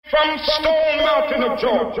from Stone Mountain of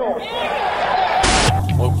Georgia.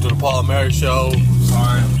 Welcome to the Paul and Mary Show.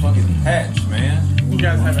 Sorry, I'm fucking hatched, man. You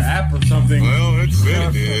guys have an app or something? Well, it said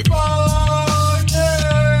it did. Colorado.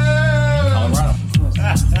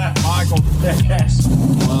 Michael.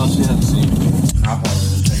 Well, she hasn't seen me. I probably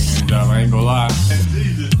didn't take any job, I ain't gonna lie.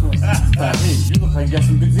 You look like you got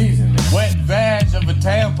some disease in there. Wet vag of a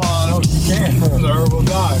tampon. No, you can't. It's a herbal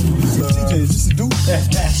dog. TJ, is this a dude?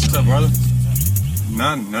 What's up, brother?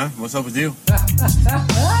 None. What's up with you? Yeah,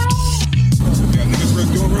 niggas were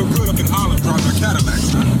doing real good up in Holland, driving a Cadillac.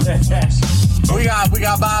 We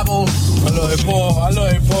got Bible. Hello, Yeah,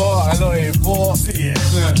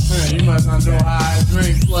 you must not know how I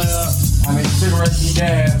drink, player. I mean, cigarettes and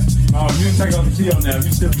gas. Oh, you didn't take off the key on that.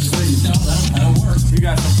 You still asleep. No, that'll work. We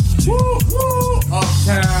got some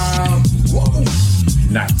uptown. Whoa.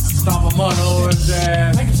 Nice. Stomp a mud over his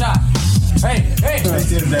ass. Take a shot. Hey.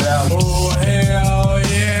 Take that out. Oh, hell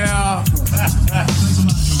yeah.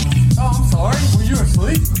 Oh, I'm sorry. Were you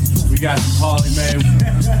asleep? We got some Polly Mae.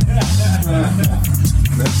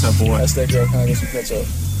 That's a boy. That's that girl kind of some ketchup.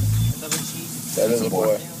 That is a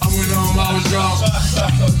boy.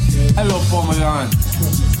 Hello, Parmesan.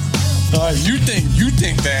 You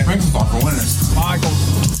think that? Drink fucker winners. Michael,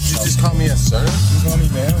 you just call me a sir? You call me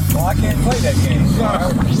man? Well, I can't play that game.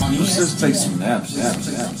 Let's just take some naps.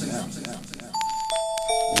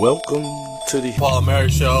 Welcome to the Paul and Mary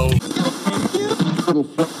Show.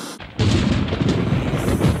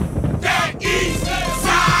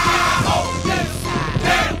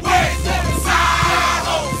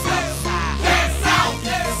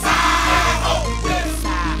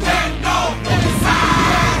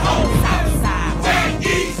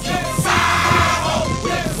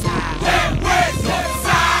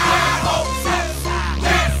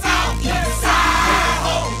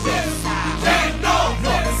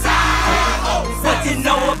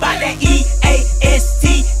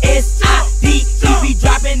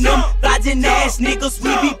 Ass niggas,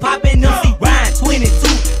 we be poppin' them. See Ryan 22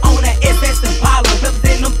 on that SS Impala,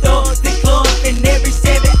 representin' them thugs, the club, and every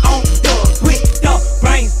 7 on thugs. Quick duck,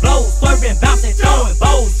 brains blow, swerving, bouncing, throwing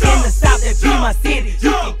bows. In the south, that be my city.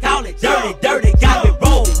 You can call it dirty, got me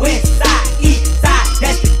roll. West side, east side,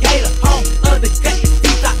 that's the gator. Home of the cut, the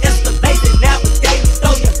seats are escalation, navigator.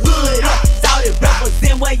 Throw your hood up, shout it,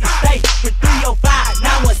 represent where you stay. With 305,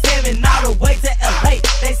 917, all the way to LA.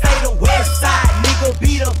 They say the west side, nigga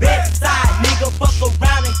be the best side. Fuck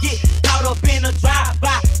around and get caught up in a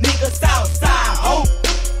drive-by. Nigga, south side, ho,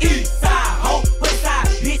 east side, ho, west side,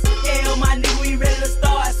 bitch. Yeah, my nigga, we ready to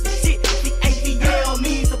start some shit. The ATL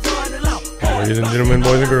means the fun alone. Ladies and gentlemen,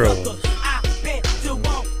 boys and girls, I bet you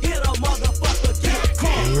won't hit a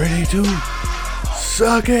motherfucker. you ready to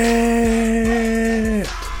suck it?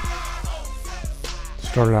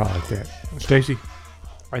 Started out like that. Stacy,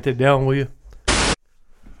 write that down, will you?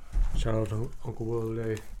 Shout out to Uncle Will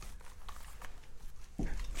today.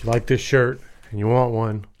 If you like this shirt and you want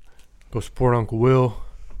one, go support Uncle Will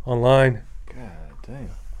online. God damn.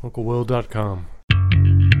 UncleWill.com.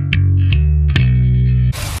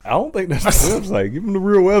 I don't think that's the website. Give him the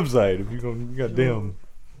real website if you're going to goddamn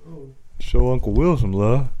show Uncle Will some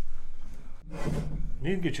love.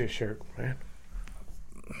 You can get you a shirt, man.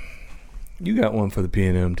 You got one for the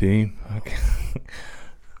P&M team. Okay.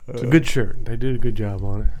 It's a good shirt. They did a good job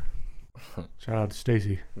on it. Shout out to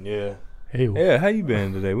Stacy. Yeah. Hey, Yeah, how you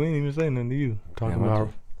been today? We ain't even say nothing to you. talking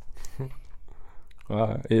about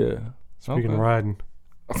yeah. speaking of riding.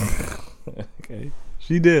 Okay.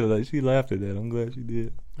 She did. Like, she laughed at that. I'm glad she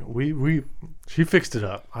did. She fixed it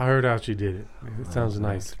up. I heard how she did it. It sounds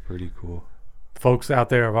nice. That's pretty cool. Folks out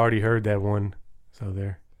there have already heard that one, so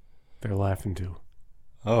they're laughing too.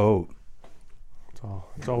 Oh,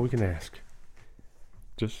 That's all we can ask.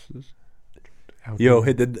 just Out yo,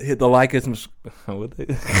 there. hit the like and what these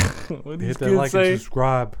Hit that kids like say? and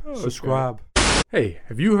subscribe. Okay. Subscribe. Hey,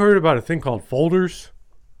 have you heard about a thing called folders?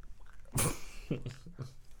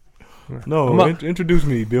 No, introduce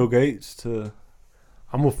me, Bill Gates, to.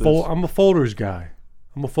 I'm a folders guy.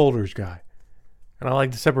 And I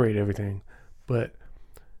like to separate everything. But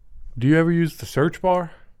do you ever use the search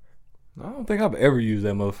bar? I don't think I've ever used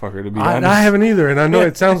that motherfucker, to be honest. I haven't either, and I know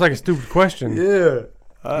it sounds like a stupid question. Yeah.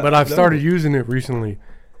 But I've started using it recently.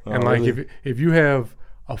 And like really? if you have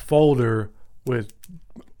a folder with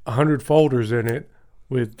 100 folders in it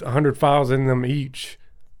with 100 files in them each,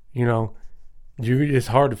 you know, it's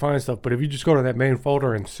hard to find stuff. But if you just go to that main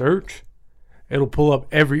folder and search, it'll pull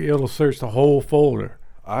up it'll search the whole folder.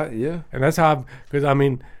 Yeah. And that's how because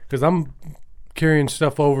I'm carrying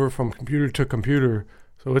stuff over from computer to computer,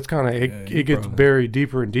 so it's kind of it gets buried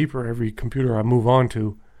deeper and deeper every computer I move on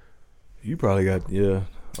to. You probably got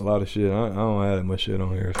a lot of shit. I don't have that much shit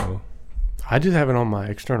on here, so. I just have it on my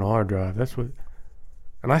external hard drive. That's what,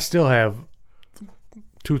 and I still have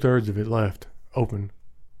 2/3 of it left open.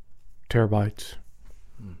 Terabytes,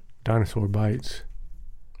 dinosaur bytes.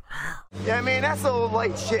 Yeah, I mean, that's all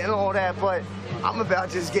light shit and all that, but I'm about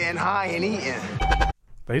just getting high and eating.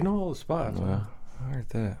 They know all the spots. Well, I heard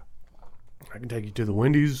that. I can take you to the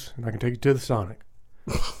Wendy's, and I can take you to the Sonic.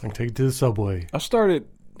 I can take you to the Subway. I started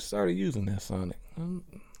using that Sonic.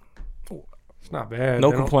 It's not bad. No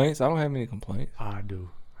They don't- complaints. I don't have any complaints. I do.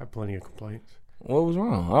 I have plenty of complaints. What was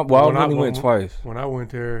wrong? I When only went twice. When I went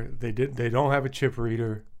there, they don't have a chip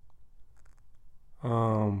reader.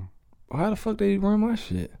 How the fuck they run my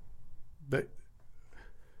shit?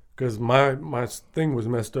 Because my thing was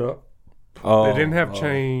messed up. Oh, They didn't have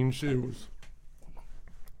change. It was.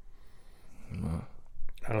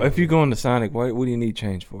 I don't If know. you go into Sonic, what do you need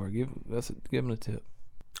change for? Give them a tip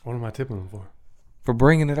What am I tipping them for? for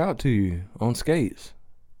bringing it out to you on skates.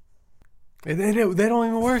 They don't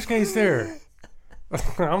even wear skates there.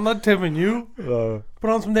 I'm not tipping you. Put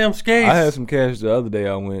on some damn skates. I had some cash the other day.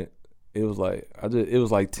 I went. It was like it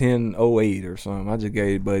was like 10.08 or something. I just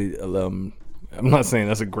gave buddy 11. I'm not saying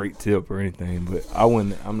that's a great tip or anything, but I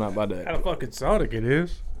wouldn't. I'm not about How to. the fucking Sonic it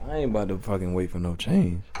is. I ain't about to fucking wait for no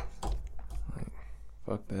change. Like,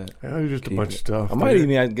 fuck that. Yeah, it's just a Keep bunch it. of stuff. I might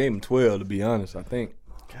even I gave him 12 to be honest. I think.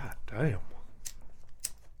 God damn.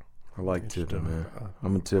 I like tipping, man.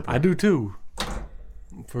 I'm a tipper. I do too.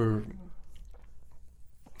 For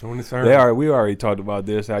when it's We already talked about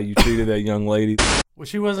this. How you treated that young lady. Well,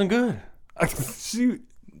 she wasn't good. She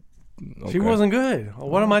She wasn't good.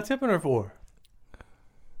 What am I tipping her for?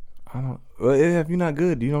 I don't. Well, if you're not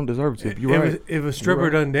good, you don't deserve a tip. You're right. If a stripper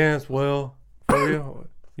doesn't dance well for you,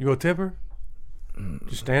 you go tip her?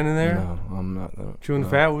 Just standing there, No, I'm not gonna. chewing the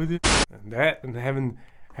fat with you? And that and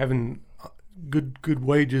having good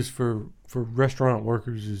wages for restaurant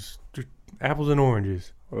workers is just apples and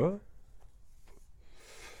oranges. What?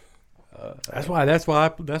 That's why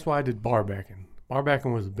I did bar backing. Bar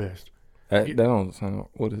backing was the best. That don't sound.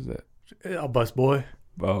 What is that? A bus boy.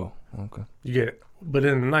 Oh, okay. You get, but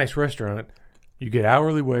in a nice restaurant, you get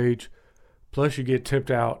hourly wage, plus you get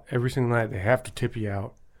tipped out every single night. They have to tip you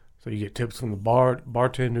out, so you get tips from the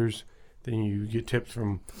bartenders. Then you get tips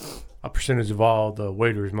from a percentage of all the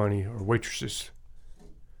waiters' money or waitresses.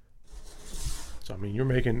 So I mean, you're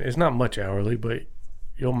making, it's not much hourly, but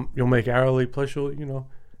you'll make hourly, plus you'll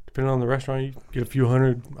depending on the restaurant, you get a few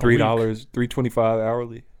hundred. a week. $3, $3.25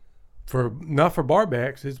 hourly. For not for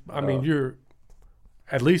barbacks. It's you're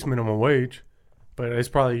at least minimum wage, but you're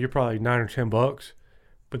probably $9 or $10,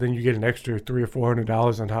 but then you get an extra $300 or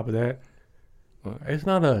 $400 on top of that. It's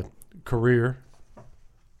not a career,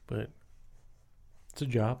 but it's a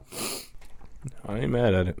job. I ain't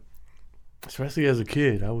mad at it. Especially as a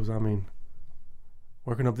kid,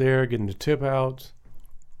 working up there, getting the tip outs,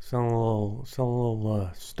 selling a little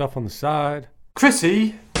stuff on the side.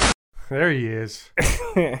 Chrissy. There he is.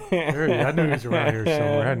 I knew he was around here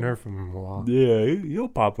somewhere. I hadn't heard from him in a while. Yeah, he'll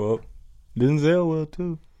pop up. Denzel will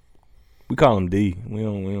too. We call him D. We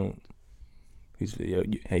don't. He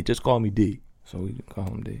said, "Hey, just call me D." So we call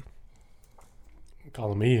him D.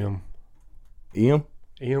 Call him EM. EM.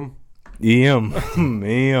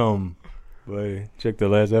 EM. But check the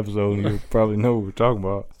last episode and you'll probably know what we're talking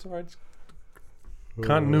about. It's all right. It's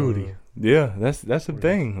continuity. Yeah, that's a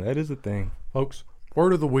thing. That is a thing. Folks,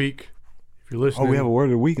 word of the week. If you're listening. Oh, we have a word of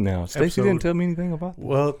the week now. Stacey Episode- didn't tell me anything about that.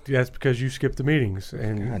 Well, that's because you skipped the meetings.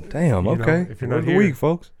 And God damn. you know, Okay. if you're word not of the here, week,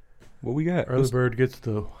 folks. What we got? Early Bird gets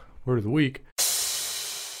the word of the week.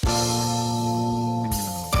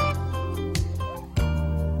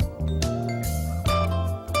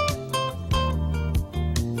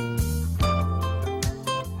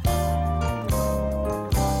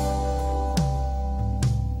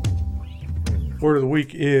 Word of the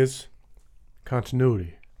week is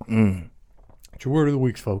continuity. It's your word of the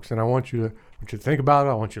week, folks, and I want you to think about it.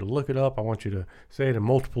 I want you to look it up. I want you to say it in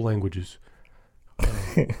multiple languages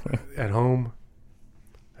at home.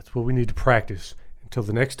 That's what we need to practice until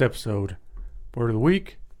the next episode. Word of the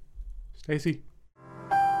week, Stacey.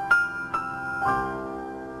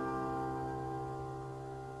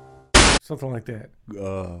 Something like that.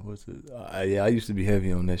 What's it? Yeah, I used to be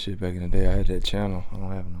heavy on that shit back in the day. I had that channel. I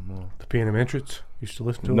don't have it no more. The P&M Entrance. Used to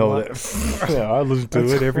listen to it a No, lot. yeah, I listen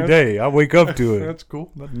to it every day. I wake up to it. That's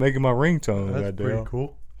cool. Making my ringtone. That's goddamn. pretty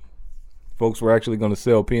cool. Folks, we're actually going to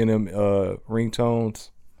sell P&M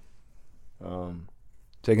ringtones.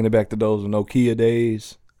 Taking it back to those Nokia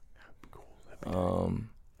days.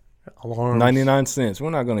 Alarms. 99 cents.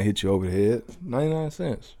 We're not going to hit you over the head. 99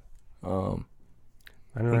 cents.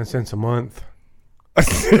 99 cents a month.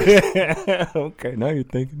 Okay, now you're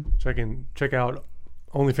thinking. Check out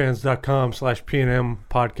onlyfans.com/PNM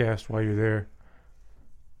podcast while you're there.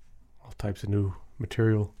 All types of new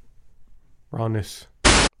material. Rawness.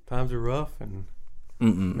 Times are rough, and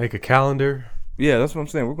make a calendar. Yeah, that's what I'm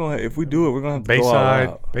saying. We're gonna if we do it, we're gonna have to go all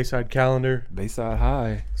out. Bayside calendar. Bayside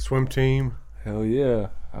High. Swim team. Hell yeah.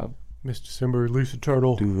 I'll Miss December, Lisa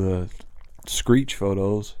Turtle. do the screech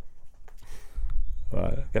photos.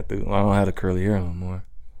 I don't have the curly hair no more.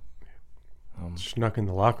 Snuck in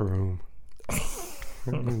the locker room.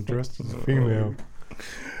 Dressed as a female.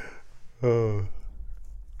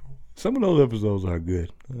 Some of those episodes are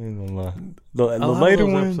good. I ain't gonna lie. The lot of later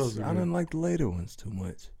those ones, episodes are I good. didn't like the later ones too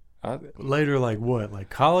much. Later, like what? Like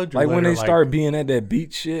college? Or Like when later, they start being at that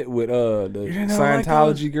beat shit with the did not like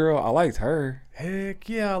Scientology girl. I liked her. Heck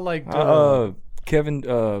yeah, I liked Kevin,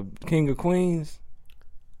 King of Queens.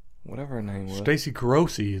 Whatever her name was. Stacy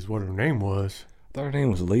Carosi is what her name was. I thought her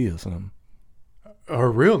name was Lee or something.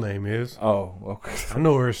 Her real name is. Oh, okay. I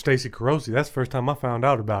know her as Stacy Carosi. That's the first time I found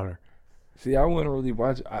out about her. See, I wouldn't really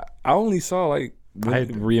watch. I only saw like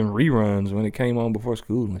reruns when it came on before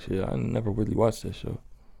school and shit. I never really watched that show.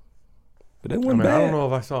 But it wasn't bad. I don't know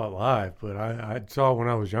if I saw it live, but I saw it when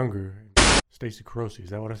I was younger. Stacy Carosi,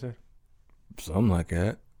 is that what I said? Something like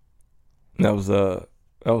that. That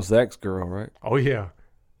was Zach's girl, right? Oh yeah.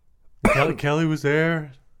 Kelly was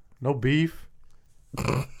there. No beef.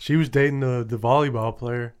 She was dating the volleyball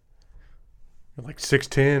player. Like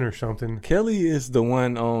 6'10" or something. Kelly is the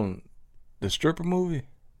one on the stripper movie.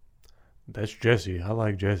 That's Jesse. I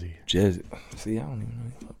like Jesse. Jesse. See, I don't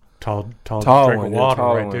even know. Tall drink one, of water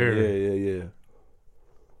tall right one. there. Yeah.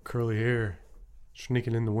 Curly hair.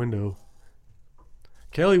 Sneaking in the window.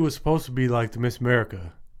 Kelly was supposed to be like the Miss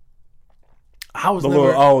America. I was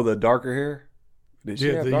the darker hair. Did she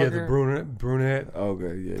have darker the hair? brunette.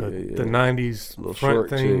 Okay, yeah. The 90s Little front short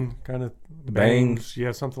thing, kind of bangs.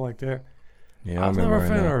 Yeah, something like that. Yeah, I was never a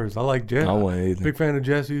fan of hers. I like Jesse. I wasn't either. Big fan of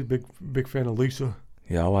Jesse. Big fan of Lisa.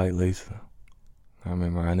 Yeah, I like Lisa. I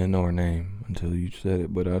remember I didn't know her name until you said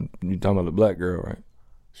it, but you talking about the black girl, right?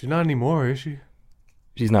 She's not anymore, is she?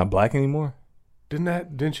 She's not black anymore?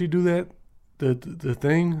 Didn't she do that? The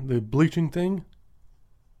thing, the bleaching thing?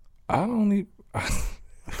 I don't need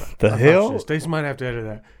the hell? Stacey might have to edit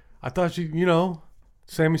that. I thought she,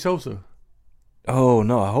 Sammy Sosa. Oh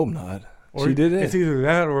no, I hope not. Or she did it. It's either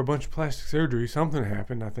that or a bunch of plastic surgery. Something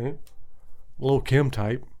happened, I think. Lil' Kim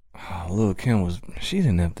type. Oh, Lil' Kim she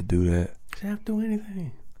didn't have to do that. She didn't have to do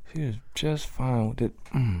anything. She was just fine with it.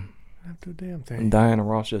 Didn't have to do a damn thing. And Diana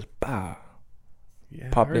Ross just Pop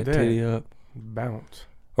that titty up. Bounce.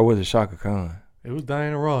 Or was it Shaka Khan? It was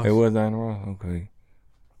Diana Ross. It was Diana Ross. Okay.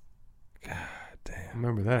 God I damn.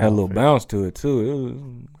 remember that. Had a little outfit. bounce to it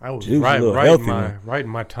too. I was juicy, a little right healthy in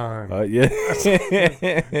my time. Yeah.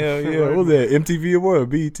 Hell yeah. What was that? MTV award or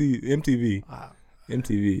BET? MTV.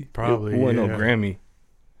 MTV. Probably, It wasn't yeah. no Grammy.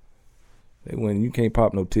 You can't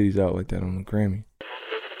pop no titties out like that on the Grammy.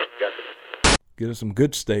 Get us some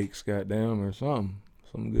good steaks, goddamn, or something.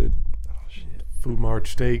 Some good. Oh shit. Food Mart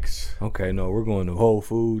steaks. Okay, no, we're going to Whole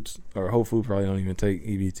Foods. Or Whole Foods probably don't even take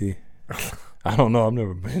EBT. I don't know. I've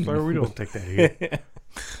never been. Sorry, we don't take that here.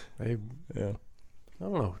 Yeah. I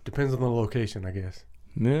don't know. Depends on the location, I guess.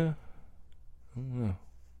 Yeah. I don't know.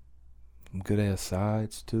 Some good ass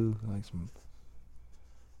sides too. Like some.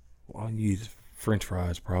 All you eat is French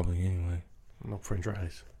fries probably anyway. No French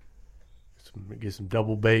fries. Get some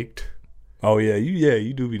double baked. Oh yeah,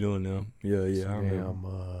 you do be doing them. Yeah, I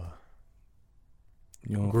remember.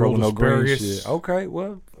 You don't grilled throw no green asparagus. shit. Okay,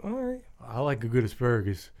 well, all right. I like a good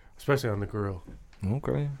asparagus, especially on the grill.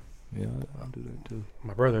 Okay. Yeah, I'll do that too.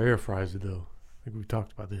 My brother air fries it though. I think we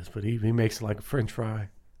talked about this, but he makes it like a French fry.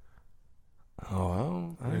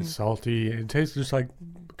 Oh, And it's salty. It tastes just like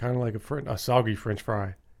kind of like a soggy French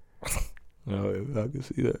fry. No, I can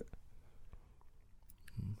see that.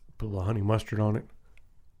 Put a little honey mustard on it.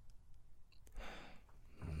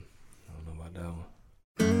 I don't know about that one.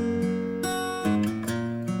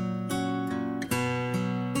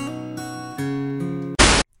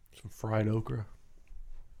 Some fried okra.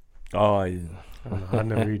 Oh yeah. I don't know. I've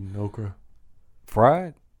never eaten okra.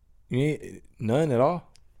 Fried? You ain't none at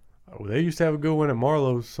all? Well, they used to have a good one at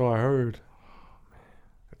Marlowe's, so I heard.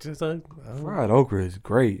 It's just Fried okra is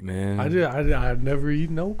great, man. I've never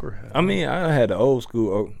eaten okra. I mean, I had the old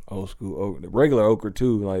school okra, the regular okra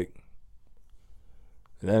too. Like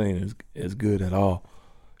that ain't as good at all.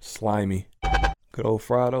 Slimy, good old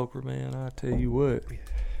fried okra, man. I tell you what,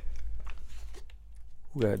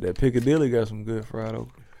 we got that Piccadilly got some good fried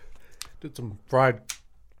okra. Did some fried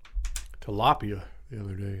tilapia the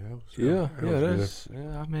other day. That was Yeah. good.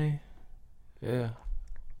 I mean, Yeah.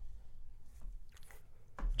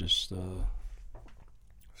 Just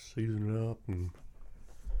season it up, and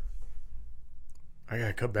I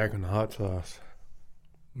gotta cut back on the hot sauce.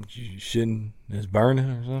 you shouldn't. It's burning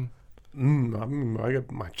or something. I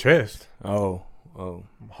got my chest, Oh.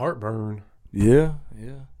 heartburn. Yeah.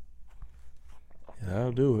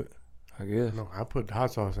 That'll do it, I guess. No, I put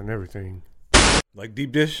hot sauce in everything. Like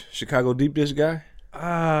deep dish, Chicago deep dish guy.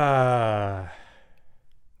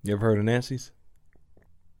 You ever heard of Nancy's?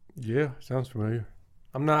 Yeah, sounds familiar.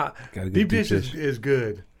 I'm not. Gotta get Deep deep dish dish. is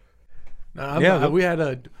good. Now, Yeah, we had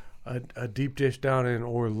a deep dish down in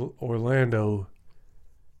Orlando.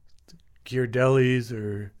 Giardelli's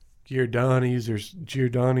or Giordani's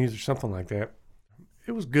or something like that.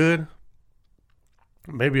 It was good.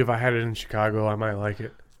 Maybe if I had it in Chicago, I might like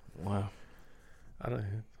it. Wow.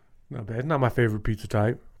 Not bad. Not my favorite pizza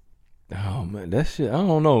type. Oh man, that shit. I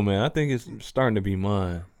don't know, man. I think it's starting to be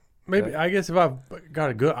mine. Maybe I guess if I got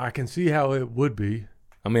a good, I can see how it would be.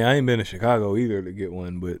 I mean, I ain't been to Chicago either to get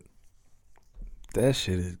one, but that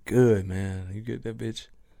shit is good, man. You get that bitch.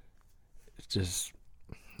 It's just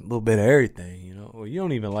a little bit of everything, you know. Well, you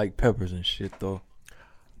don't even like peppers and shit, though.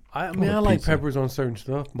 I mean, I like peppers on certain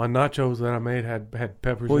stuff. My nachos that I made had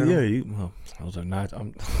peppers. Well, in yeah, them. those are not.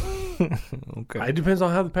 Okay. It depends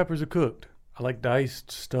on how the peppers are cooked. I like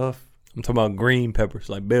diced stuff, I'm talking about green peppers,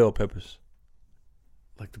 like bell peppers.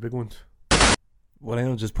 like the big ones. Well, they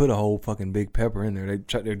don't just put a whole fucking big pepper in there.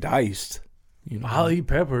 They're diced. You know. I'll eat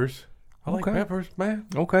peppers. I like Okay. peppers, man.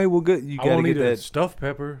 Okay, well, good. You I gotta won't get eat a that stuffed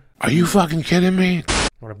pepper Are you fucking kidding me?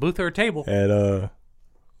 on a booth or a table. at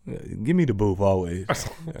give me the booth always.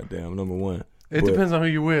 Goddamn, number one. It But depends on who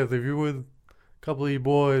you're with. If you're with a couple of you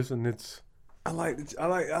boys and it's, I like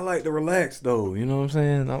the relax though. You know what I'm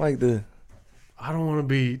saying? I like the I don't want to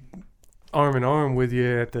be arm in arm with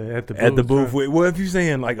you at the booth. Well, if you're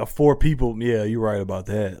saying like a 4 people, yeah, you're right about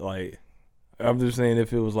that. Like, I'm just saying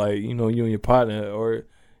if it was like, you know, you and your partner, or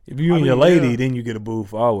if you and your lady, yeah. then you get a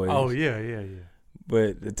booth always. Oh yeah.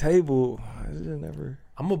 But the table, I just never.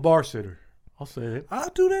 I'm a bar sitter. I'll say it. I'll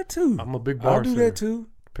do that too. I'm a big bar I'll do sitter. that too.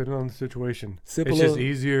 Depending on the situation. Sip It's a just little-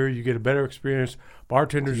 easier. You get a better experience.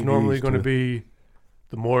 Bartenders You normally used going to to. be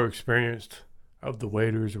the more experienced of the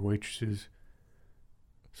waiters or waitresses.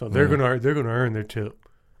 So they're Yeah. gonna earn their tip,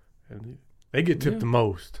 and they get tipped Yeah. the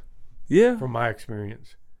most Yeah. from my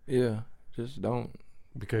experience, Yeah. Just don't.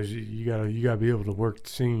 because you gotta be able to work the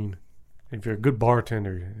scene. If you're a good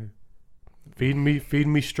bartender, feed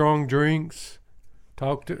me strong drinks.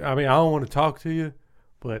 I don't want to talk to you,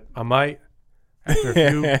 but I might after a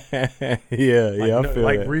few. yeah, I feel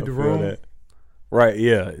like that. read the I feel room. that. Right,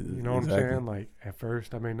 yeah. You know what I'm saying? Like at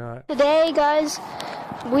first I may not. Today, guys,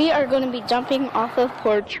 we are going to be jumping off of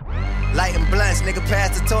porch. Lighting blunts, nigga,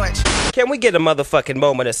 pass the torch. Can we get a motherfucking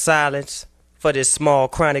moment of silence for this small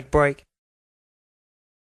chronic break?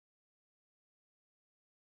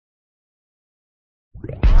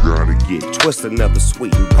 Gotta get Twist another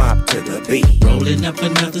sweet and pop to the beat. Rolling up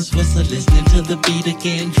another Swisser, listening to the beat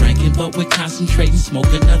again. Drinking, but we're concentrating, smoke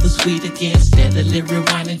another sweet again. Steadily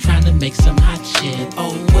rewinding, trying to make some hot shit.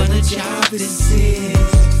 Oh, what a job this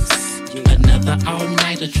is. Another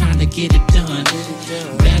all-nighter trying to get it done.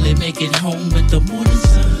 Barely make it home with the morning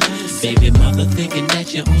sun. Baby mother thinking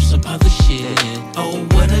that you're on some other shit. Oh,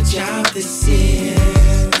 what a job this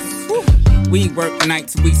is. We work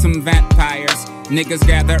nights, we some vampires. Niggas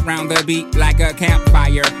gather round the beat like a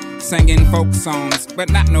campfire. Singing folk songs,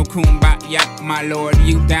 but not no kumbaya, my lord.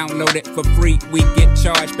 You download it for free, we get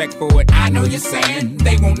charged back for it. I know you're saying,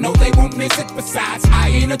 they won't know, they won't miss it. Besides, I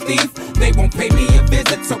ain't a thief, they won't pay me a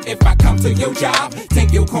visit. So if I come to your job,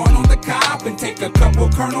 take your corn on the cob and take a couple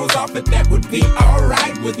kernels off it, that would be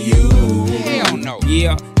alright with you. Hell no.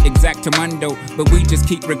 Yeah, exactamundo, but we just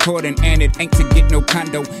keep recording and it ain't to get no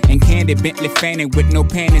condo. And Candy Bentley Fanning with no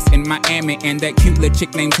panties in Miami. And that cute little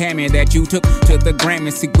chick named Tammy that you took to the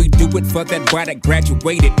Grammy. See, we do it for that boy that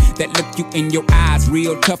graduated, that look you in your eyes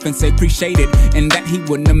real tough and say appreciate it. And that he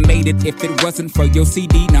wouldn't have made it if it wasn't for your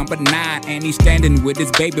CD number 9. And he's standing with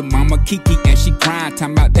his baby mama Kiki and she crying,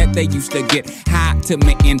 talking about that they used to get high to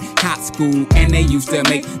me in high school. And they used to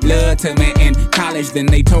make love to me in college. Then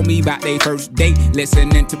they told me about their first date,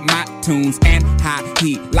 listening to my tunes and how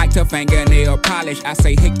he liked her fingernail polish. I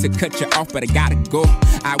say hate to cut you off, but I gotta go.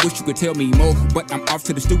 I wish you could tell me more, but I'm off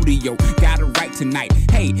to the studio. Gotta write tonight.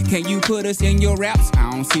 Hey, can you put us in your raps?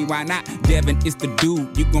 I don't see why not. Devin is the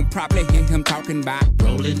dude. You gon' probably hear him talking about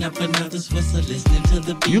Rolling up another Swisser, listening to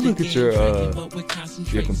the beat. You look at your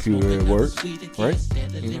your computer at work, right?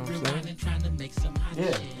 You know what I'm saying?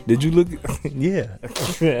 Yeah. Did you look? Yeah.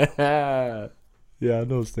 Yeah, I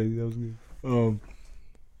know, Stacey. That was good.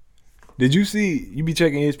 Did you see? You be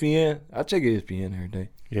checking ESPN? I check ESPN every day.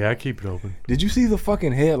 Yeah, I keep it open. Did you see the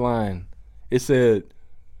fucking headline? It said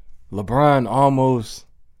LeBron almost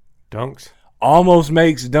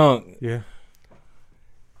makes dunk. Yeah.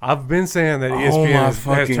 I've been saying that Oh ESPN my has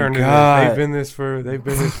fucking turned God. into they've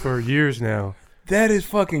been this for years now. That is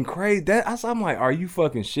fucking crazy. I'm like, are you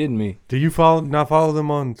fucking shitting me? Do you not follow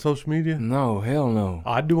them on social media? No, hell no.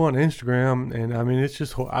 I do on Instagram, and I mean it's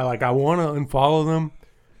just I want to unfollow them,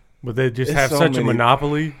 but they just have so such a many-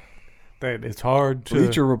 monopoly that it's hard to.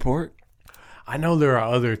 Bleacher Report. I know there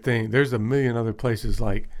are other things. There's a million other places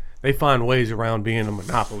like they find ways around being a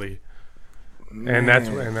monopoly, and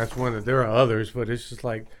that's one that there are others, but it's just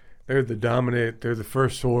like they're the dominant. They're the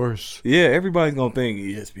first source. Yeah, everybody's gonna think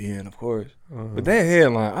ESPN, of course. But that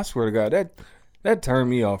headline, I swear to God, that turned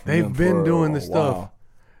me off. From They've them been for doing a this stuff. while.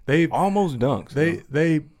 They've almost dunks.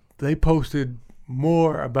 They posted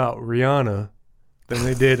more about Rihanna than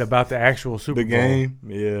they did about the actual Super The Bowl. game.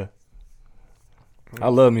 Yeah. I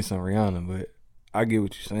love me some Rihanna, but I get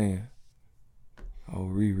what you're saying. Oh,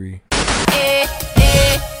 Riri.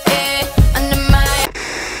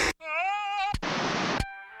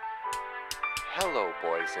 Hello,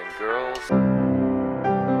 boys and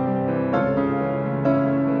girls.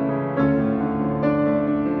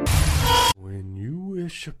 When you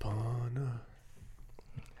wish upon a...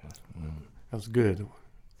 That was good.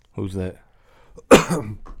 Who's that?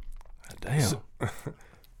 Damn.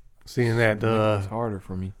 Seeing that it's harder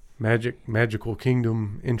for me. Magical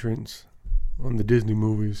Kingdom entrance on the Disney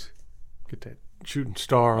movies. Get that shooting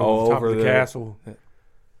star on the top of the castle.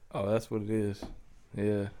 Oh, that's what it is.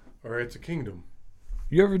 Yeah. Or it's a kingdom.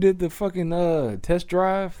 You ever did the fucking test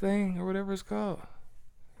drive thing or whatever it's called?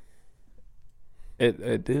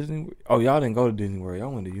 At Disney? Oh, y'all didn't go to Disney World.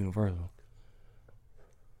 Y'all went to Universal.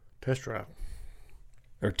 Test drive.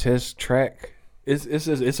 Or test track.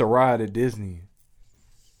 It's a ride at Disney.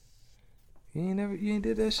 You ain't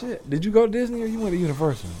did that shit. Did you go to Disney or you went to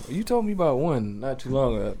Universal? You told me about one not too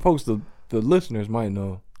long ago. Folks, the listeners might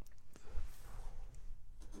know.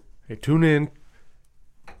 Hey, tune in.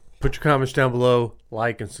 Put your comments down below.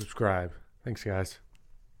 Like and subscribe. Thanks, guys.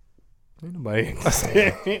 Ain't nobody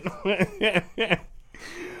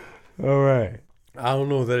All right. I don't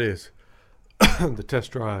know what that is. The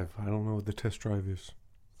test drive. I don't know what the test drive is.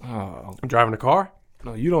 Oh. I'm driving a car?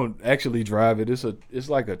 No, you don't actually drive it. It's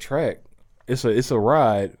like a track. It's a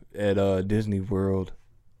ride at Disney World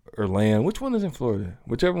or Land. Which one is in Florida?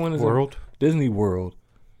 Whichever one is World. Disney World.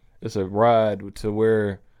 It's a ride to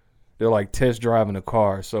where they're like test driving a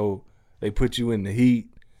car. So they put you in the heat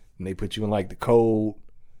and they put you in like the cold.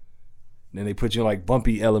 Then they put you in like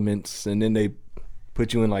bumpy elements and then they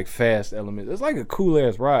put you in like fast elements. It's like a cool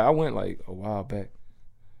ass ride. I went like a while back.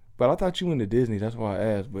 But I thought you went to Disney. That's why I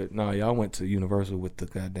asked. But no, y'all went to Universal with the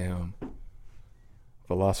goddamn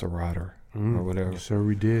Velociraptor or whatever. Yes, sir,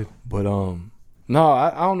 we did. But no,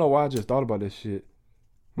 I don't know why I just thought about this shit.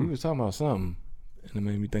 We was talking about something, and it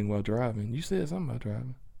made me think about driving. You said something about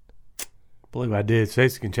driving. I believe I did.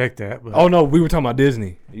 Stacey can check that. But Oh no, we were talking about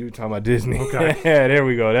Disney. You were talking about Disney. Okay. Yeah, there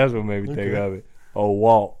we go. That's what made me think Okay. of it. Oh,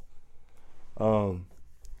 Walt.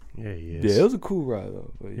 Yeah, he is. Yeah, it was a cool ride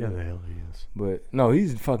though. But Yeah, the hell he is. But no,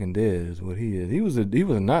 he's fucking dead. Is what he is. He was a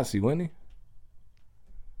Nazi, wasn't he?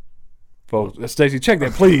 Folks, Stacey, check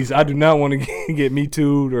that, please. I do not want to get me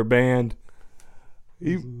too'd or banned.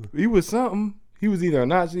 He was something. He was either a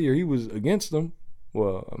Nazi or he was against them.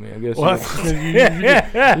 Well, I mean, I guess. Well,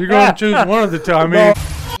 you're going to choose one of the two. I mean,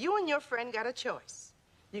 You and your friend got a choice.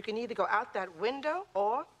 You can either go out that window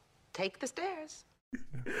or take the stairs.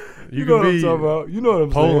 You know what I'm talking about. You know what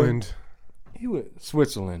I'm saying. Poland. He went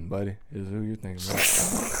Switzerland, buddy. Is who you're thinking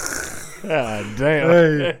about. God damn.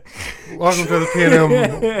 Hey, welcome to the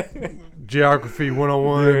P&M Geography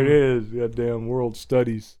 101. There it is. Goddamn world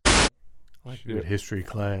studies. Like a good history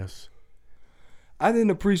class. I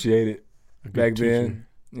didn't appreciate it good back teacher. then.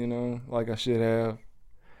 You know, like I should have.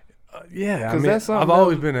 Yeah, I 'Cause mean, that's something I've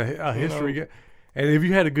always that- been a history guy. And if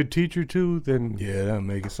you had a good teacher too, then Yeah, that'd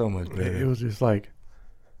make it so much better. it was just like,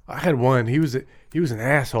 I had one. He was an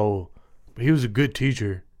asshole, but he was a good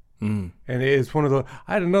teacher. Mm. And it's one of the.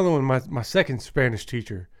 I had another one. My second Spanish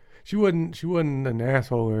teacher. She wasn't an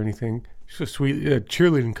asshole or anything. She was a sweet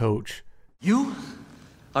cheerleading coach. You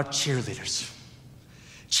are cheerleaders.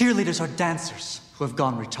 Cheerleaders are dancers who have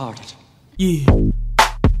gone retarded. Yeah.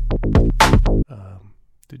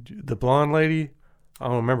 The blonde lady, I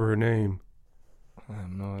don't remember her name. I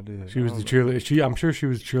have no idea. She was the cheerleader. I'm sure she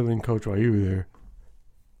was the cheerleading coach while you were there,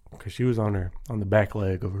 because she was on the back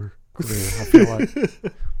leg of her career. I feel like.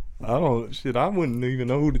 I wouldn't even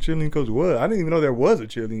know who the cheerleading coach was. I didn't even know there was a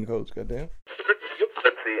cheerleading coach. Goddamn.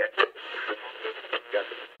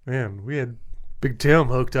 Man, we had Big Tim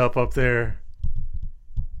hooked up there.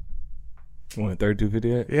 What,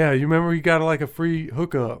 3258? Yeah, you remember he got like a free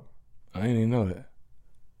hookup. I didn't even know that.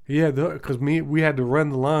 He had because we had to run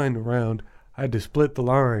the line around. I had to split the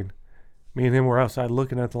line. Me and him were outside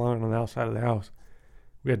looking at the line on the outside of the house.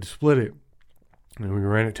 We had to split it, and we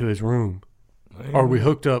ran it to his room. Or we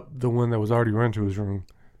hooked up the one that was already run to his room.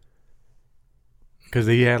 Because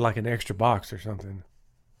he had like an extra box or something.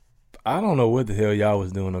 I don't know what the hell y'all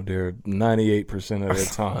was doing up there 98% of the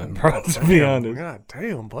time, bro, to be honest. God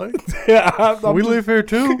damn, bud. Yeah, we live here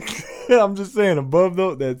too. I'm just saying, above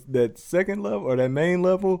though, that second level or that main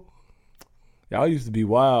level, y'all used to be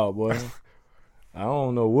wild, boy. I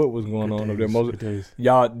don't know what was going on up there. Most days.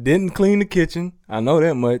 Y'all didn't clean the kitchen. I know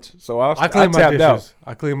that much. So I cleaned my tapped dishes. out.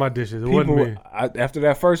 I cleaned my dishes. It wasn't me. After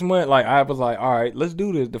that first month, like I was like, all right, let's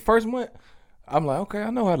do this. The first month, I'm like, okay, I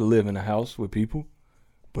know how to live in a house with people,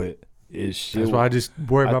 but it's shit. That's why I just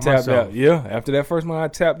worry about tapped myself. Out. Yeah, after that first month, I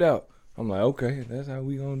tapped out. I'm like, okay, that's how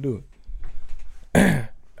we gonna do it.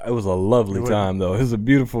 It was a lovely time though. It was a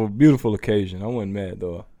beautiful, beautiful occasion. I wasn't mad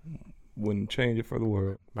though. Wouldn't change it for the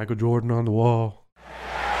world. Michael Jordan on the wall.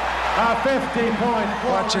 50-point.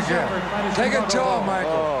 Watch again. Take a jaw,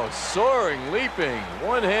 Michael. Oh, soaring, leaping,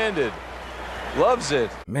 one-handed. Loves it.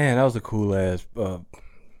 Man, that was a cool ass post.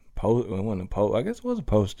 It wasn't a post. I guess it was a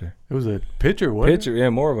poster. It was a picture, wasn't Picture, yeah,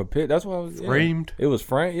 more of a picture. That's why I was framed. Yeah. It was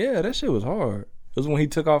framed. Yeah, that shit was hard. It was when he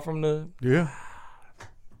took off from the. Yeah.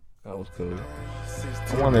 That was cool. I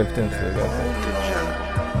wonder if Tim still got that.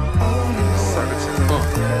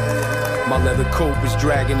 My leather coat was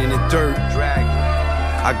dragging in the dirt.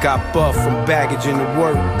 I got buff from baggage in the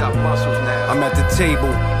work. Got muscles now. I'm at the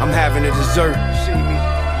table. I'm having a dessert. See me?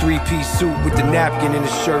 3-piece suit with the napkin in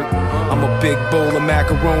the shirt. I'm a big bowl of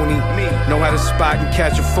macaroni. Know how to spot and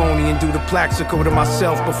catch a phony and do the plaxico to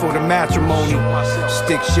myself before the matrimony.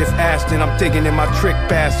 Stick shift Aston, I'm digging in my trick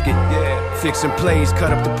basket. Fixing plays,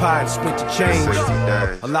 cut up the pie and split the change.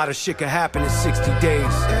 A lot of shit can happen in 60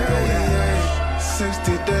 days.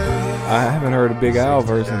 60 days. I haven't heard a Big Al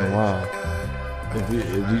verse in a while.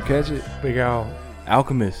 Did you catch it? Big Al.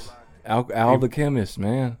 Alchemist. Al the Chemist,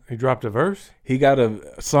 man. He dropped a verse? He got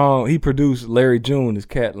a song. He produced Larry June, his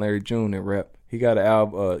cat Larry June that rap. He got an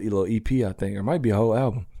album, a little EP, I think. Or it might be a whole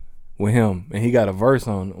album with him. And he got a verse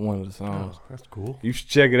on one of the songs. Oh, that's cool. You should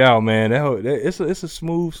check it out, man. It's a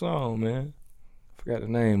smooth song, man. Forgot the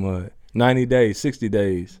name of it. 90 Days, 60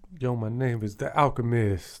 Days. Yo, my name is The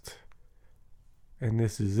Alchemist. And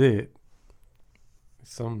this is it.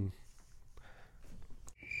 Some...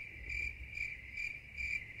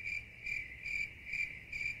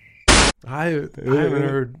 I haven't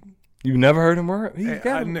heard. You never heard him rap?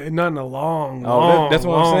 Not in a long, that's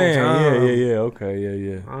what I'm saying. Time. Yeah. Okay,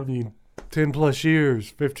 yeah. I mean, 10 plus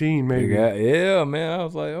years, 15 maybe. Yeah, man. I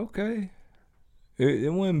was like, okay.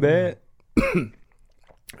 It wasn't bad.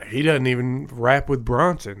 He doesn't even rap with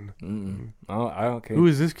Bronson. I don't care. Who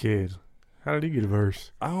is this kid? How did he get a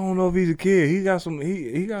verse? I don't know if he's a kid. He got some.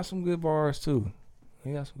 He got some good bars too.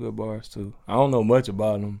 I don't know much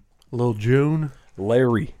about him. Lil June,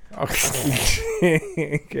 Larry. God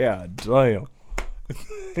damn.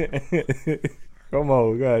 Come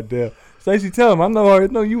on, god damn. Stacey, tell him. I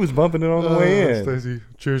know you was bumping it on the way in. Stacey,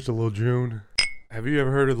 cheers to Lil June. Have you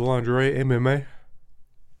ever heard of the lingerie MMA?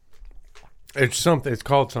 It's something. It's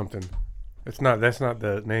called something. It's not. That's not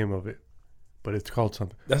the name of it, but it's called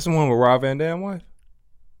something. That's the one with Rob Van Dam wife.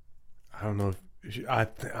 I don't know. If I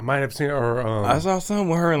might have seen her. I saw something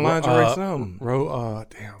with her in lingerie. Something.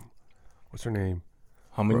 Damn. What's her name?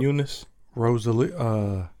 Haman Yunus. Rosalie.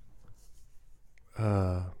 One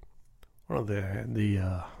of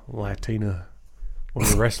the Latina, one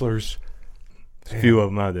of the wrestlers. There's a few of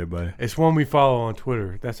them out there, buddy. It's one we follow on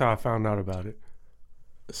Twitter. That's how I found out about it.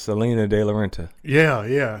 Selena De La Renta.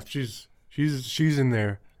 Yeah. She's in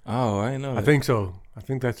there. Oh, I didn't know that. I think so. I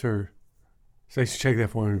think that's her. Stacey, check that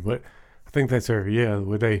for me, but I think that's her. Yeah,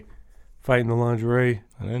 where they fight in the lingerie.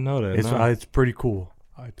 I didn't know that. It's pretty cool.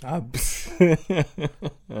 I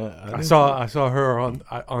saw her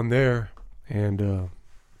on there, and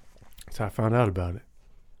that's how I found out about it.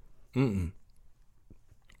 I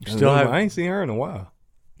ain't seen her in a while.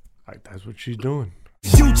 That's what she's doing.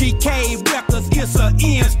 UGK Records is an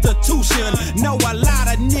institution. Know a lot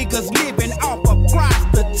of niggas living off of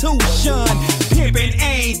prostitution. Pimpin'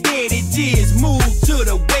 ain't dead, it just moved to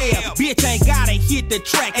the web. Bitch ain't gotta hit the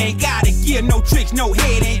track, ain't gotta give no tricks, no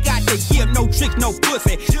head, ain't got to give no tricks, no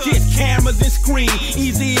pussy. Just cameras and screen.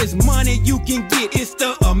 Easy as money you can get, it's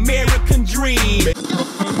the American dream.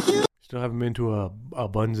 Still haven't been to a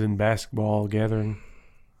Bunsen basketball gathering.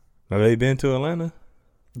 Have they been to Atlanta?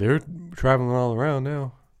 They're traveling all around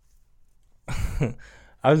now.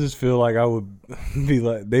 I just feel like I would be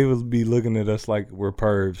like they would be looking at us like we're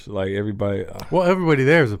pervs. Like everybody. Well, everybody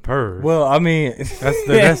there is a perv. Well, I mean,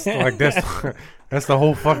 that's the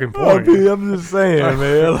whole fucking point. I'm just saying,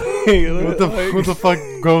 man. What the fuck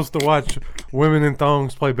goes to watch women in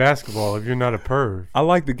thongs play basketball if you're not a perv? I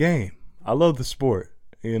like the game. I love the sport.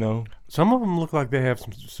 You know, some of them look like they have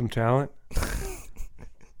some talent.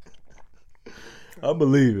 I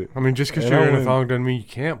believe it. I mean, just because you're in a thong doesn't mean you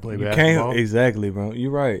can't play basketball. Can't, exactly, bro.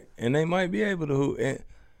 You're right, and they might be able to.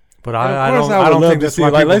 But I don't think that's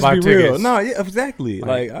why people let's buy be tickets. real. No, yeah, exactly.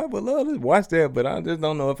 Like I would love to watch that, but I just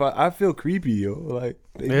don't know if I feel creepy, yo. Like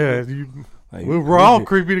we're all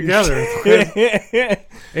creepy together.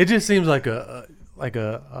 It just seems like a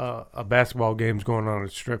basketball game's going on at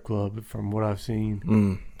a strip club from what I've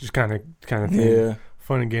seen. Just kind of thing. Yeah,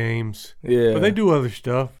 fun and games. Yeah, but they do other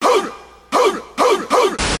stuff.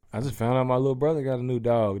 I just found out my little brother got a new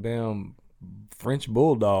dog. Damn French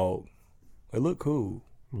bulldog. It look cool.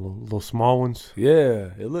 Little small ones. Yeah,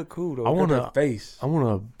 it look cool though. I want a face. I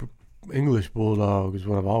want a English bulldog is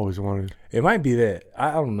what I've always wanted. It might be that.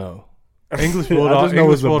 I don't know. English bulldog.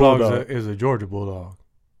 English bulldog is a Georgia bulldog.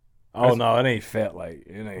 Oh no, it ain't fat like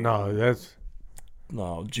it ain't. No, that's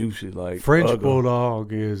juicy like French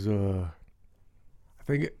bulldog is. I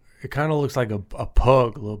think it kind of looks like a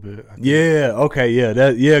pug a little bit. Yeah. Okay.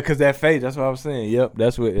 Yeah. Because that face. That's what I was saying. Yep.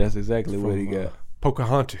 That's exactly what he got.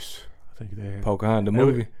 Pocahontas. I think they had. Pocahontas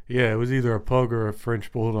movie. It was either a pug or a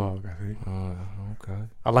French bulldog. I think. Okay.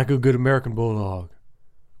 I like a good American bulldog.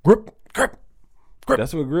 Grip.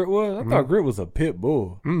 That's what Grit was. I thought Grit was a pit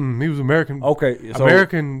bull. He was American. Okay. So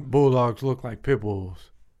American bulldogs look like pit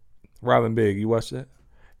bulls. Robin Big. You watched that?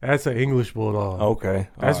 That's an English bulldog. Okay.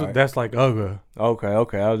 That's like Uga. Okay.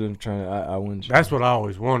 I was just trying. I wouldn't. That's what I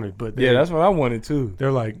always wanted, but that's what I wanted too.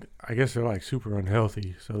 They're like, I guess they're like super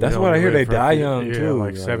unhealthy. So that's what I hear. They die young too,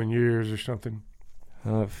 like 7 years or something.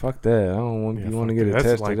 Fuck that. I don't want. You want to get a that's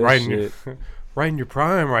test like of that shit. Right in your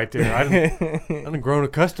prime, right there. I've grown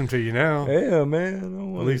accustomed to you now. Yeah,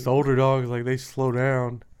 man. At least older dogs, like they slow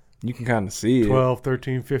down. You can kind of see 12,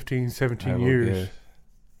 13, 15, 17 years.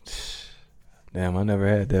 Damn, I never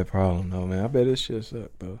had that problem though, man. I bet this shit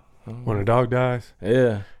suck though. When a dog dies?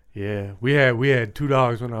 Yeah. Yeah. We had 2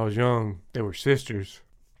 dogs when I was young. They were sisters.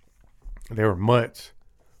 They were mutts.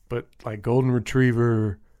 But like golden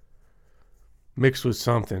retriever mixed with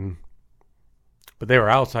something. But they were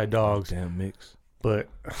outside dogs. Damn mix. But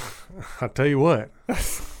I'll tell you what.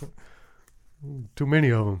 Too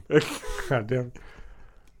many of them. God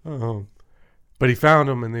damn. But he found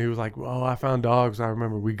them and he was like, "Oh, I found dogs. I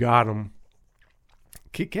remember we got them.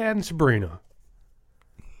 Kit Kat and Sabrina."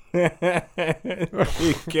 Kit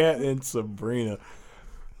Kat and Sabrina.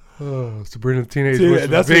 Sabrina the Teenage Witch.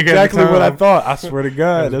 That's exactly what I thought. I swear to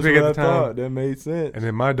God, that's what I thought. That made sense. And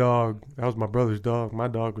then my dog, that was my brother's dog. My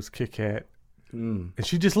dog was Kit Kat. And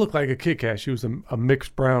she just looked like a Kit Kat. She was a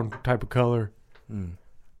mixed brown type of color.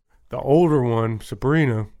 The older one,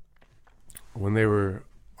 Sabrina, when they were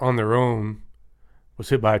on their own, was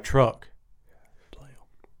hit by a truck.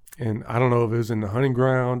 And I don't know if it was in the hunting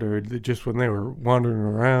ground or just when they were wandering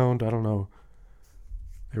around. I don't know.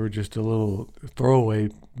 They were just a little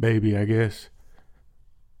throwaway baby, I guess.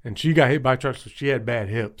 And she got hit by a truck, so she had bad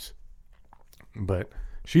hips. But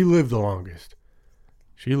she lived the longest.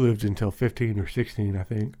 She lived until 15 or 16, I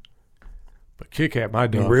think. But Kit Kat, my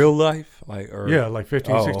dog. In real life? Like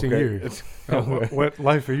 15, 16 years. What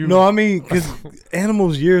life are you? No, I mean, because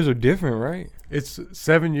animals' years are different, right? It's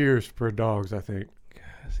 7 years for dogs, I think.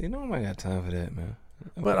 See, nobody got time for that, man.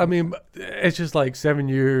 But I mean, it's just like 7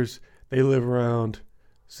 years. They live around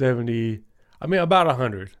 70. I mean, about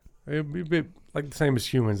 100. It'd be a bit like the same as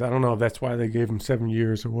humans. I don't know if that's why they gave them 7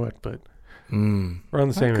 years or what, but around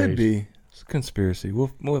the same age. Could be. It's a conspiracy.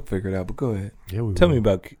 We'll figure it out. But go ahead. Yeah, Tell me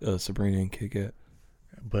about Sabrina and Kit Kat.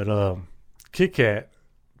 But Kit Kat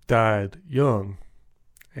died young,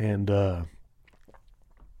 and I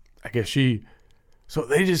guess so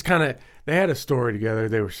they just kind of. They had a story together.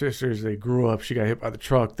 They were sisters. They grew up. She got hit by the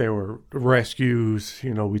truck. They were rescues.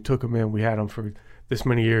 We took them in. We had them for this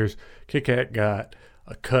many years. Kit Kat got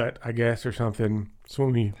a cut, I guess, or something. So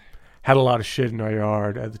we had a lot of shit in our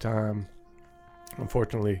yard at the time.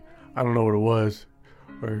 Unfortunately, I don't know what it was.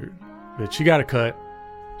 But she got a cut.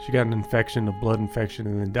 She got an infection, a blood infection,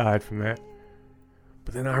 and then died from that.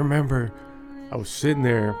 But then I remember I was sitting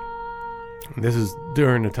there. And this is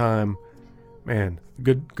during the time, man,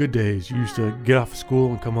 good days. You used to get off of school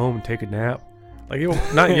and come home and take a nap. Like,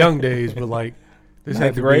 not young days, but like this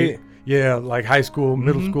had to be, like high school,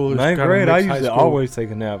 middle school. Ninth grade, I used to always take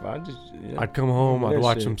a nap. I'd come home, I'd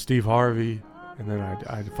watch some Steve Harvey, and then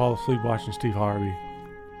I'd fall asleep watching Steve Harvey.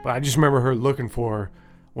 But I just remember her looking for her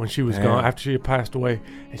when she was gone, after she had passed away,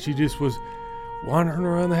 and she just was wandering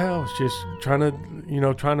around the house, just trying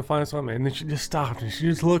to find something, and then she just stopped and she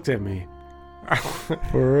just looked at me.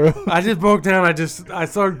 For real? I just broke down. I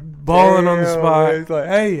started bawling on the spot. It's like,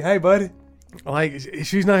 hey, buddy. Like,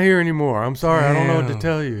 she's not here anymore. I'm sorry. I don't know what to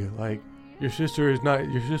tell you. Like, your sister is not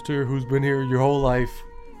your sister who's been here your whole life,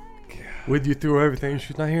 with you through everything.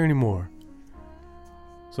 She's not here anymore.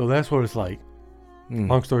 So that's what it's like.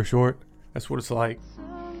 Long story short, that's what it's like.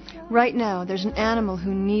 Right now, there's an animal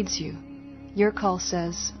who needs you. Your call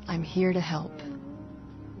says, I'm here to help.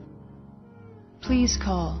 Please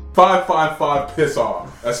call 555 piss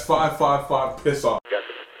off. That's 555 piss off.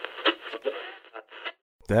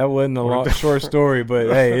 That wasn't a short story, but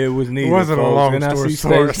hey, it was needed. It wasn't folks. a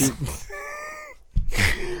long story.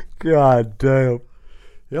 God damn.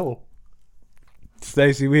 Yellow.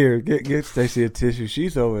 Stacy, we here. Get Stacy a tissue.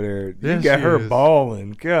 She's over there. Yeah, You got she her is.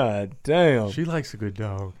 bawling. God damn. She likes a good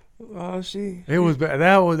dog. Oh, she. It was bad.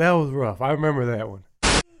 That was rough. I remember that one.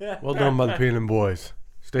 Well done by the P&M boys.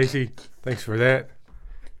 Stacy, thanks for that.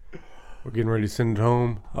 We're getting ready to send it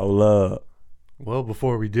home. Hold up. Well,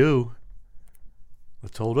 before we do,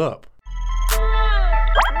 let's hold up.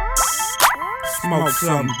 Smoke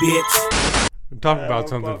some, bitch. Talk about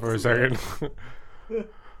something for a second.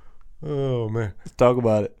 Oh, man. Let's talk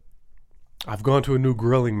about it. I've gone to a new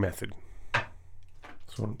grilling method.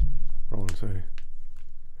 That's what I want to say.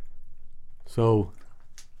 So,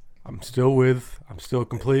 I'm still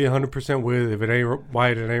completely 100% with. If it ain't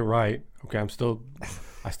white, it ain't right. Okay, I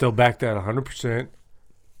still back that 100%.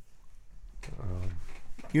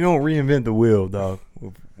 You don't reinvent the wheel, dog,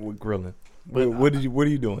 with grilling. What are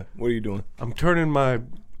you doing? I'm turning my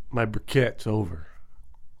briquettes over.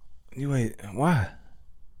 Why?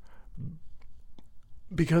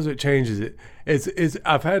 Because it changes it. It's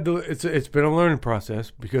been a learning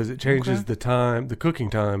process because it changes the cooking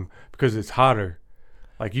time because it's hotter.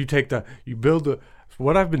 Like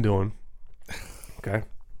what I've been doing. Okay.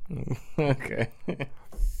 Okay.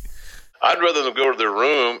 I'd rather them go to their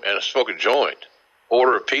room and smoke a joint,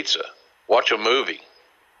 order a pizza, watch a movie,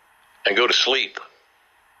 and go to sleep.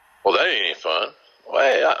 Well, that ain't any fun. Well,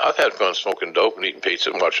 hey, I've had fun smoking dope and eating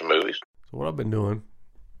pizza and watching movies. So what I've been doing,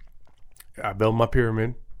 I build my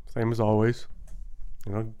pyramid, same as always.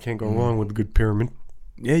 Can't go wrong with a good pyramid.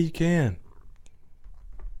 Yeah, you can.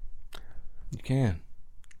 You can.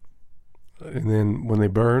 And then when they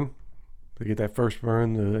burn, they get that first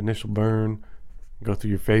burn, the initial burn, go through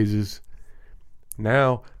your phases.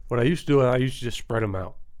 Now, what I used to do, I used to just spread them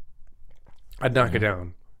out. I'd knock it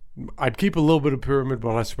down. I'd keep a little bit of pyramid,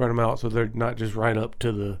 but I spread them out so they're not just right up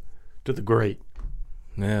to the grate.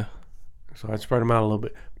 Yeah. So I'd spread them out a little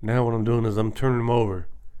bit. Now what I'm doing is I'm turning them over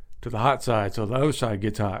to the hot side so the other side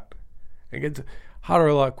gets hot. It gets hotter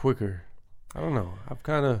a lot quicker. I don't know.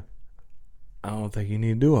 I don't think you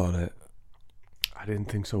need to do all that. I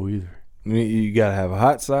didn't think so either. You gotta have a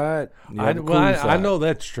hot side. I know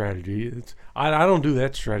that strategy. I don't do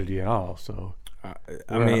that strategy at all. So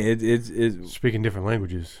I mean, it's speaking different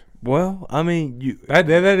languages. Well, I mean, that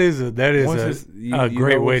is a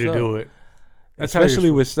great way to do it. That's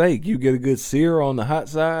especially with steak. You get a good sear on the hot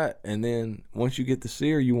side, and then once you get the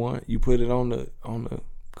sear you put it on the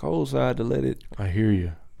cold side to let it. I hear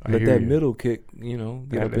you. Let that middle kick,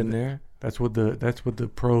 get up in there. That's what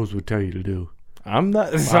the pros would tell you to do. I'm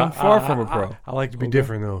far from a pro. I like to be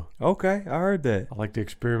different though. Okay, I heard that. I like to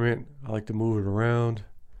experiment. I like to move it around.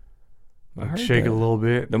 Shake it a little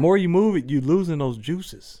bit. The more you move it, you losing those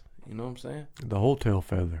juices. You know what I'm saying? The whole tail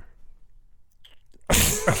feather.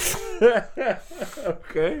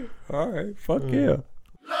 Okay. All right. Fuck yeah.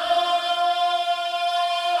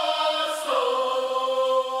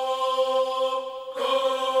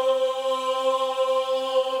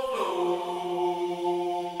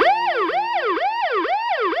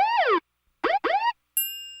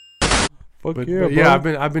 But yeah,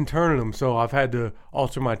 I've been turning them, so I've had to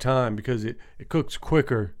alter my time because it cooks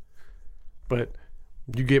quicker, but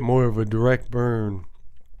you get more of a direct burn.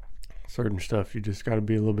 Certain stuff you just got to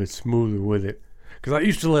be a little bit smoother with it. Because I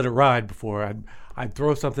used to let it ride before. I'd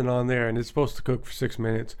throw something on there and it's supposed to cook for 6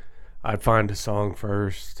 minutes. I'd find a song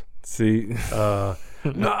first. See, no,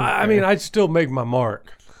 I mean I'd still make my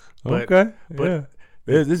mark. But, okay, but yeah,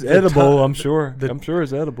 it's edible. I'm sure. I'm sure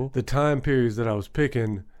it's edible. The time periods that I was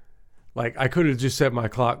picking. Like, I could have just set my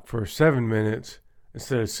clock for 7 minutes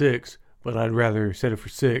instead of 6, but I'd rather set it for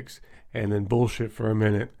 6 and then bullshit for a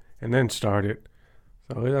minute and then start it.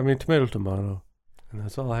 So, I mean, tomato. And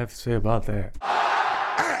that's all I have to say about that.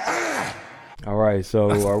 All right,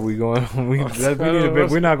 so are we going?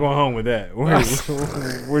 We're not going home with that.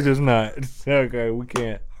 We're just not. Okay, we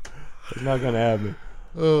can't. It's not gonna happen.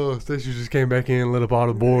 Oh, Stacey just came back in, lit up all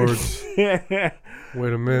the boards. Wait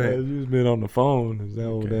a minute. You just been on the phone. Is that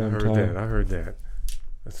whole damn time? I heard that.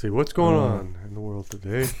 Let's see what's going on in the world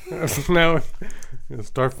today. Now, we'll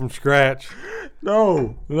start from scratch.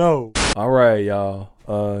 No. All right, y'all.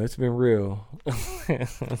 It's been real.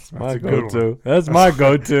 That's my go-to. That's my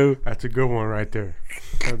go-to. That's a good one right there.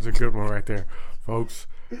 That's a good one right there, folks.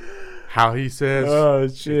 How he says, "Oh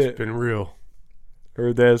shit, it's been real."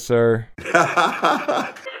 Heard that, sir.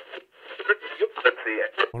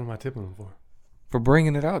 What am I tipping them for? For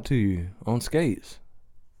bringing it out to you on skates.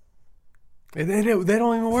 They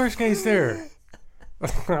don't even wear skates there.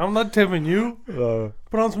 I'm not tipping you.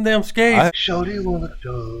 Put on some damn skates. Shorty wanna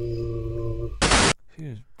do. She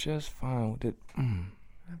was just fine with it.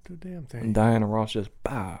 Not the damn thing. And Diana Ross just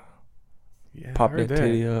pop that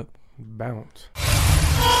titty up. Bounce.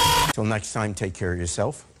 Till next time, take care of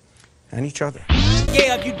yourself and each other.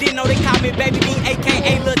 Yeah, if you didn't know, they call me Baby D,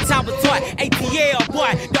 a.k.a. Lil Chopper Toy, ATL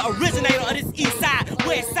boy, the originator of this east side,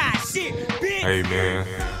 west side shit, bitch. Hey, man.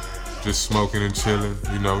 Just smoking and chilling,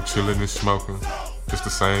 chilling and smoking. Just the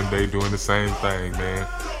same day doing the same thing, man.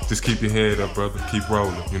 Just keep your head up, brother. Keep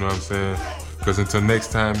rolling, you know what I'm saying? Because until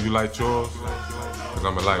next time you light yours, because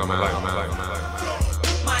I'm a light, man.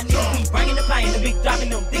 My niggas be bringing the pain, the big dropping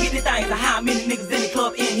them, digging the things. How many niggas in the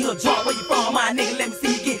club in here drunk? Where you from, my nigga? Let me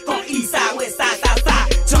see you get from east side, west side, south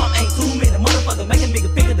side. Jump ain't too many, motherfucker. Make a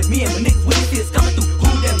nigga figure to me and my niggas with this coming through. Who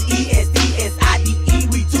them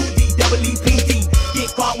ESDSIDE, we 2DEEPD.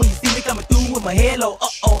 Get caught when you see me coming through with my halo.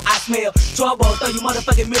 I smell trouble. Throw your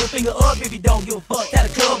motherfucking middle finger up if you don't give a fuck. Tell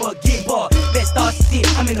the club or get bored. Let's start some shit.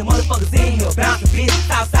 I mean the motherfuckers in here bouncing bitch.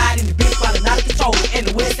 South side in the bitch while it's out of control. And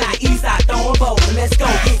the west side, east side throwing balls. Let's go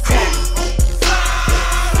get down.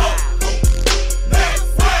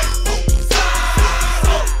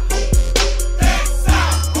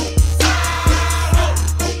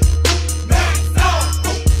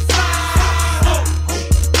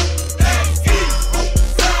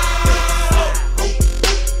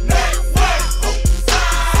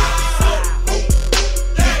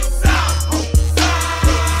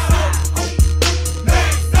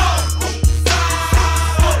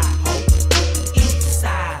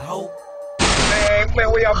 Man,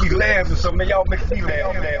 where y'all be laughing so man, y'all make me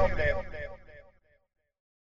laugh.